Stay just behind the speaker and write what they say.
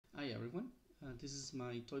This is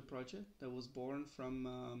my toy project that was born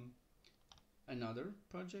from another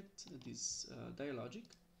project. This Dialogic.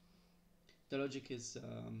 Dialogic is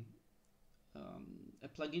a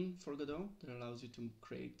plugin for Godot that allows you to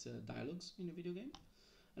create dialogues in a video game.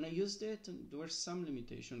 And I used it, and there were some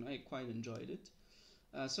limitations. I quite enjoyed it.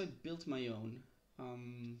 So I built my own.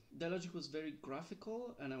 Dialogic was very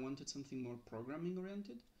graphical, and I wanted something more programming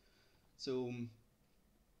oriented. So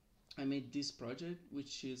I made this project,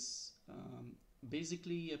 which is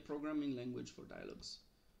basically a programming language for dialogues.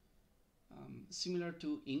 Similar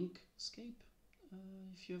to Inkscape,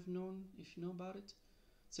 if you know about it.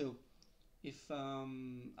 So if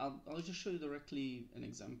I'll just show you directly an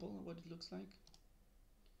example of what it looks like.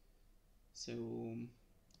 So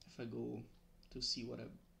if I go to see what a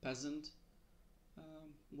peasant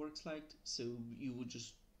works like, so you would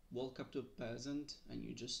just walk up to a peasant and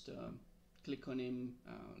you just click on him,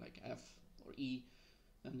 like F or E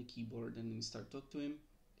on the keyboard, and then you start talk to him.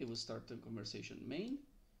 It will start the conversation main.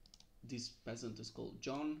 This peasant is called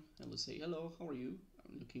John. I will say, hello, how are you?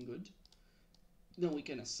 I'm looking good. Then we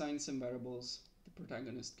can assign some variables. The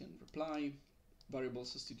protagonist can reply. Variable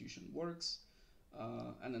substitution works.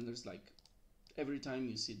 And then there's like, every time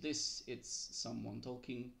you see this, it's someone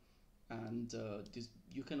talking. And this,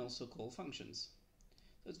 you can also call functions.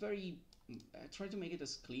 So it's very, I try to make it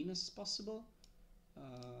as clean as possible.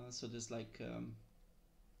 So there's like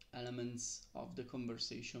elements of the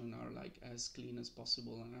conversation are like as clean as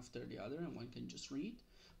possible and after the other, and one can just read.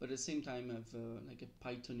 But at the same time have like a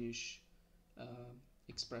Pythonish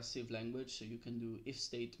expressive language, so you can do if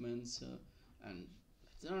statements, and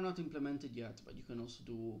they are not implemented yet, but you can also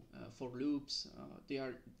do for loops.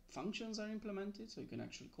 Functions are implemented, so you can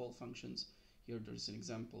actually call functions. Here there's an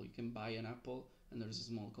example. You can buy an apple, and there's a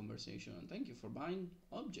small conversation, and thank you for buying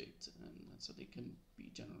object, and so they can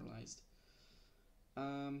be generalized.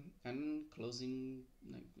 And closing,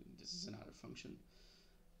 like this is another function.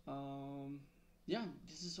 Yeah,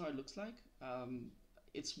 this is how it looks like.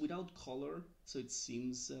 It's without color, so it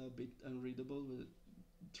seems a bit unreadable, but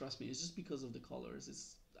trust me, it's just because of the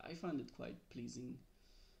colors. I find it quite pleasing.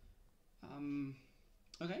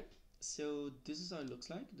 Okay, so this is how it looks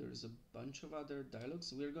like. There's a bunch of other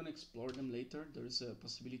dialogues. We're going to explore them later. There's a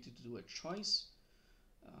possibility to do a choice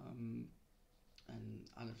and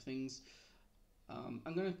other things. I'm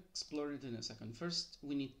going to explore it in a second. First,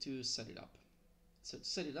 we need to set it up. So to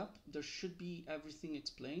set it up, there should be everything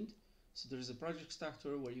explained. So there's a project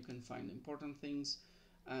structure where you can find important things,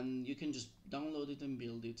 and you can just download it and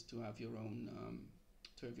build it to have your own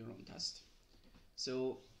test.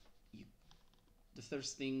 So the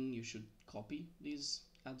first thing, you should copy this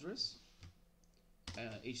address,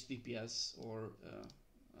 HTTPS, or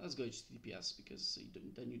let's go HTTPS because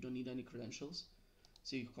then you don't need any credentials.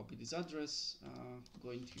 So you copy this address, go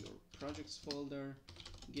into your projects folder,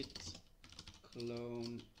 git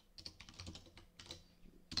clone,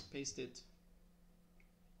 paste it,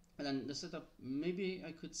 and then the setup, maybe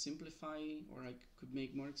I could simplify, or I could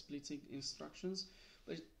make more explicit instructions,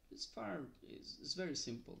 but it's very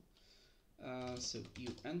simple. So you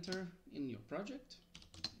enter in your project,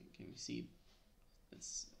 can you see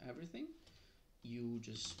that's everything. You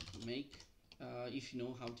just make, if you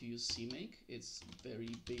know how to use CMake, it's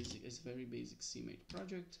very basic CMake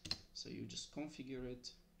project. So you just configure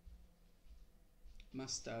it.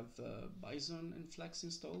 Must have Bison and Flex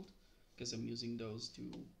installed, because I'm using those to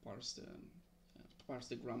parse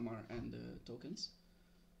the grammar and the tokens.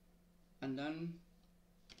 And then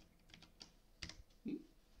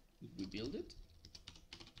we build it.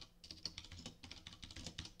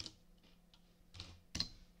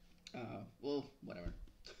 Well, whatever.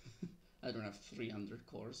 I don't have 300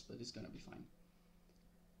 cores, but it's gonna be fine.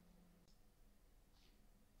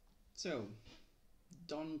 So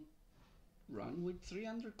don't run with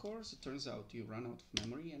 300 cores. It turns out you run out of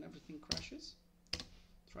memory and everything crashes.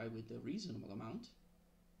 Try with a reasonable amount.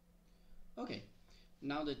 Okay,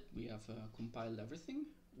 now that we have compiled everything,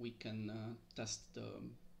 we can test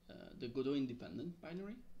the Godot independent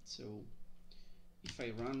binary. So if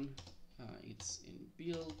I run, it's in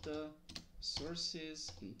build,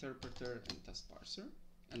 sources, interpreter, and test parser,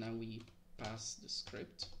 and then we pass the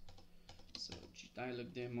script. So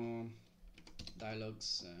GDialog Demo,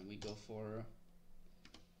 dialogues, we go for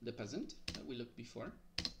the peasant that we looked before.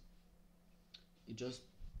 It just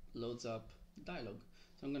loads up dialogue.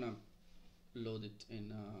 So I'm gonna load it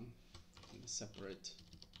in a separate.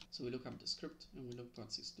 So we look up the script and we look what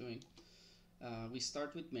it's doing. We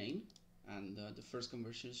start with main, and the first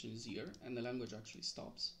conversation is here, and the language actually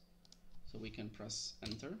stops. So we can press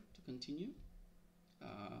enter to continue.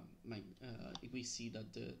 We see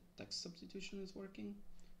that the text substitution is working.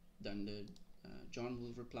 Then the John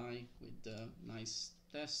will reply with the nice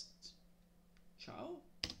test. Ciao.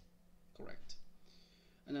 Correct.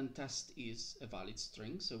 And then test is a valid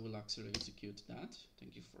string, so we'll actually execute that.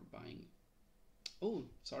 Thank you for buying. Oh,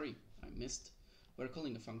 sorry, I missed. We're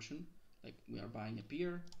calling a function, like we are buying a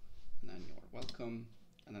beer, and then you're welcome,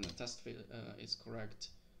 and then the test is correct.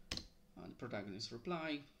 The protagonist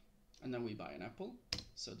reply, and then we buy an apple.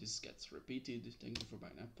 So this gets repeated. Thank you for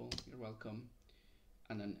buying an apple. You're welcome.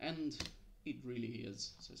 And then end, it really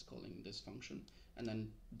is. So it's calling this function, and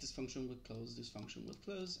then this function will close. This function will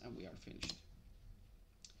close, and we are finished.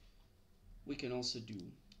 We can also do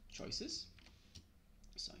choices.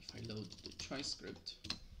 So if I load the choice script,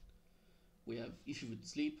 we have if you would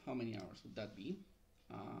sleep, how many hours would that be?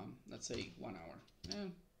 Let's say 1 hour.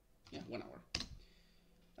 Yeah, 1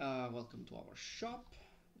 hour. Welcome to our shop.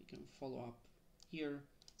 We can follow up here.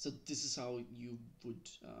 So this is how you would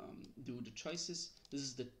do the choices. This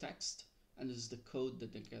is the text, and this is the code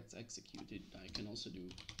that gets executed. I can also do.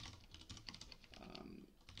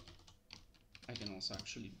 I can also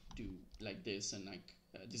actually do like this, and like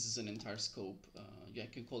this is an entire scope. Yeah, I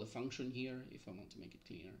can call a function here if I want to make it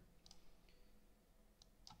cleaner.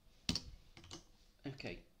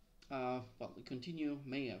 Okay. Well, we continue.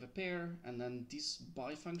 May have a pair, and then this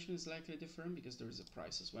buy function is likely different because there is a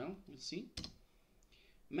price as well. We'll see.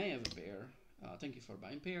 May have a pair. Thank you for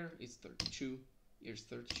buying pair. It's 32. Here's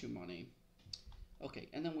 32 money. Okay,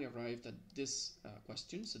 and then we arrived at this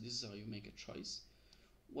question. So this is how you make a choice.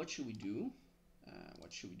 What should we do?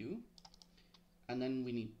 What should we do? And then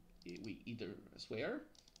we either swear,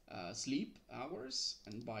 sleep hours,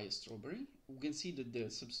 and buy a strawberry. We can see that the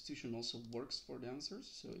substitution also works for the answers.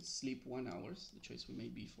 So it's sleep 1 hour, the choice we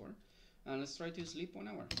made before. And let's try to sleep 1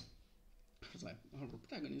 hour. Like our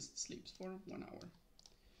protagonist sleeps for 1 hour.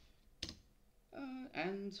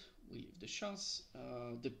 And we leave the shots.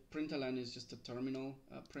 The println is just a terminal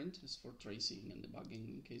print. It's for tracing and debugging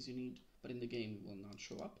in case you need, but in the game it will not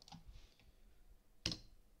show up.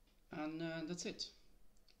 And that's it.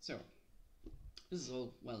 So this is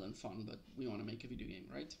all well and fun, but we want to make a video game,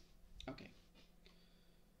 right? Okay.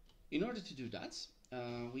 In order to do that,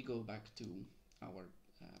 we go back to our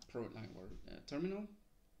terminal.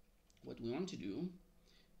 What we want to do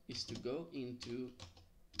is to go into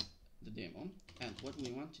the demo, and what we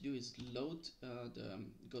want to do is load the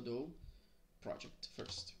Godot project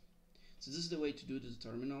first. So this is the way to do the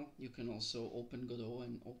terminal. You can also open Godot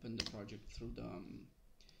and open the project through the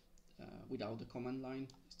without the command line.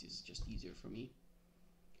 This is just easier for me.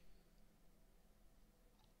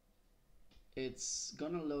 It's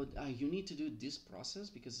gonna load. You need to do this process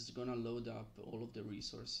because it's gonna load up all of the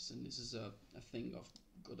resources, and this is a thing of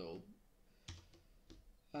Godot.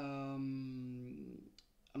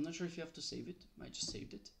 I'm not sure if you have to save it. I just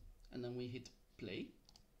saved it, and then we hit play.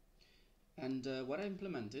 And what I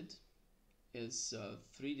implemented is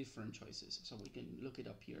 3 different choices, so we can look it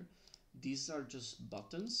up here. These are just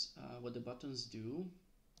buttons. What the buttons do,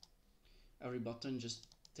 every button just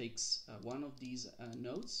takes one of these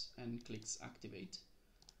nodes and clicks activate.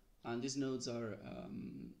 And these nodes are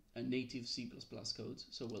a native C++ code,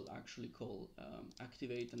 so we'll actually call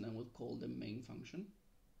activate, and then we'll call the main function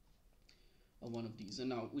of one of these. And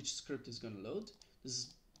now which script is going to load? This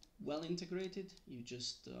is well integrated. You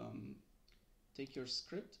just take your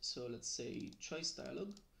script. So let's say choice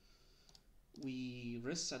dialog. We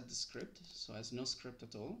reset the script, so it has no script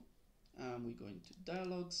at all. We go into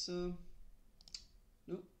dialogues.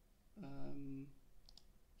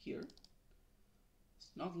 Here.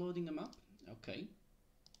 It's not loading them up. Okay.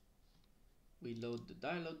 We load the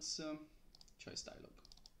dialogues. Choice dialog.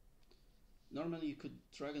 Normally you could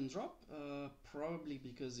drag and drop, probably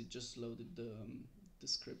because it just loaded the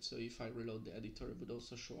script. So if I reload the editor, it would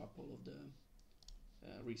also show up all of the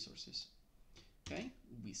resources. Okay,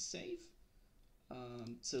 we save.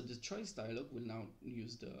 So the choice dialog will now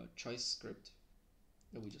use the choice script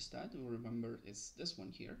that we just had. Remember, it's this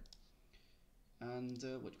one here. And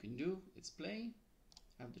what we can do is play,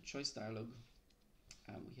 have the choice dialog,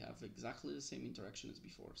 and we have exactly the same interaction as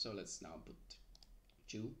before. So let's now put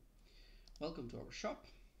 2. Welcome to our shop.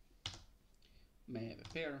 May I have a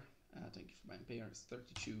pair? Thank you for buying pair. It's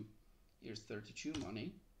 32. Here's 32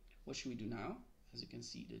 money. What should we do now? As you can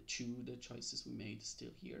see, the choices we made is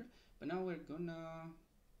still here. But now we're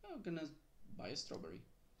gonna buy a strawberry,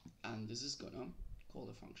 and this is gonna call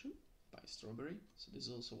the function buy strawberry. So this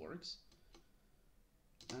also works,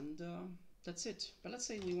 and that's it. But let's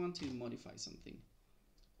say we want to modify something.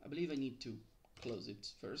 I believe I need to close it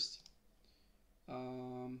first.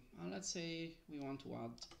 Let's say we want to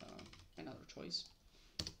add another choice.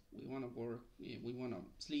 we want to work, we want to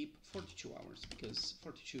sleep 42 hours because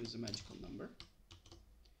 42 is a magical number.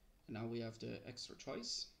 And now we have the extra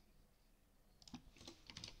choice.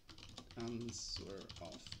 Answer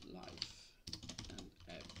of life and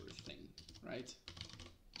everything, right?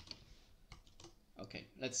 Okay,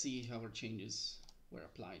 let's see how our changes were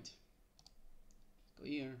applied. Go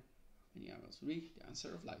here, many hours a week, the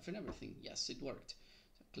answer of life and everything. Yes, it worked.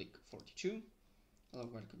 So click 42. Hello,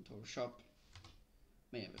 welcome to our shop.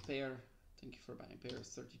 May have a pair. Thank you for buying pairs.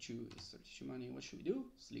 32 is 32 money. What should we do?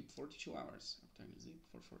 Sleep 42 hours. After sleep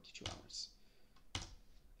for 42 hours.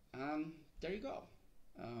 There you go.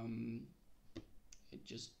 It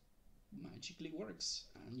just magically works,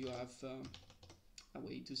 and you have a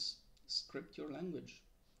way to script your language.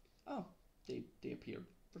 Oh, they appeared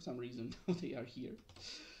for some reason. They are here.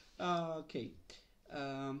 Okay,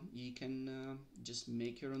 you can just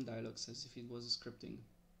make your own dialogues as if it was a scripting.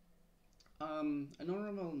 An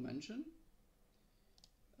honorable mention.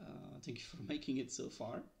 Thank you for making it so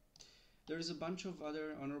far. There is a bunch of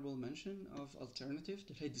other honorable mention of alternatives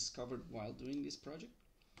that I discovered while doing this project.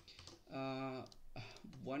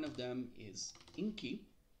 One of them is Inky,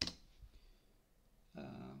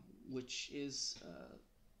 which is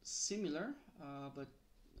similar but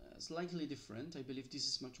slightly different. I believe this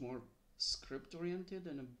is much more script oriented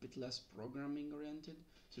and a bit less programming oriented,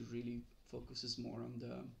 so it really focuses more on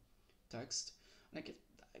the text. Like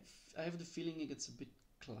I have the feeling it gets a bit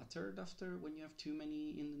cluttered after when you have too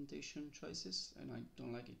many indentation choices, and I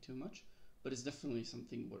don't like it too much, but it's definitely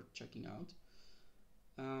something worth checking out.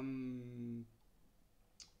 And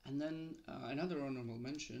then another honorable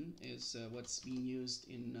mention is what's being used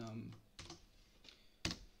in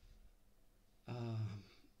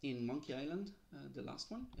Monkey Island. The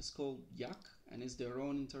last one is called Yak, and is their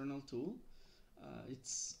own internal tool.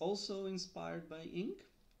 It's also inspired by Ink,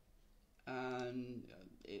 and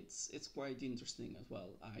it's quite interesting as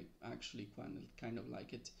well. I actually kind of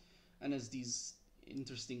like it, and has these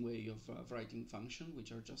interesting way of writing function,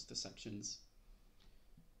 which are just the sections.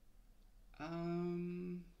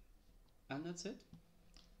 And that's it.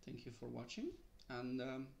 Thank you for watching, and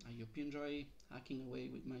I hope you enjoy hacking away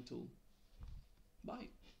with my tool. Bye.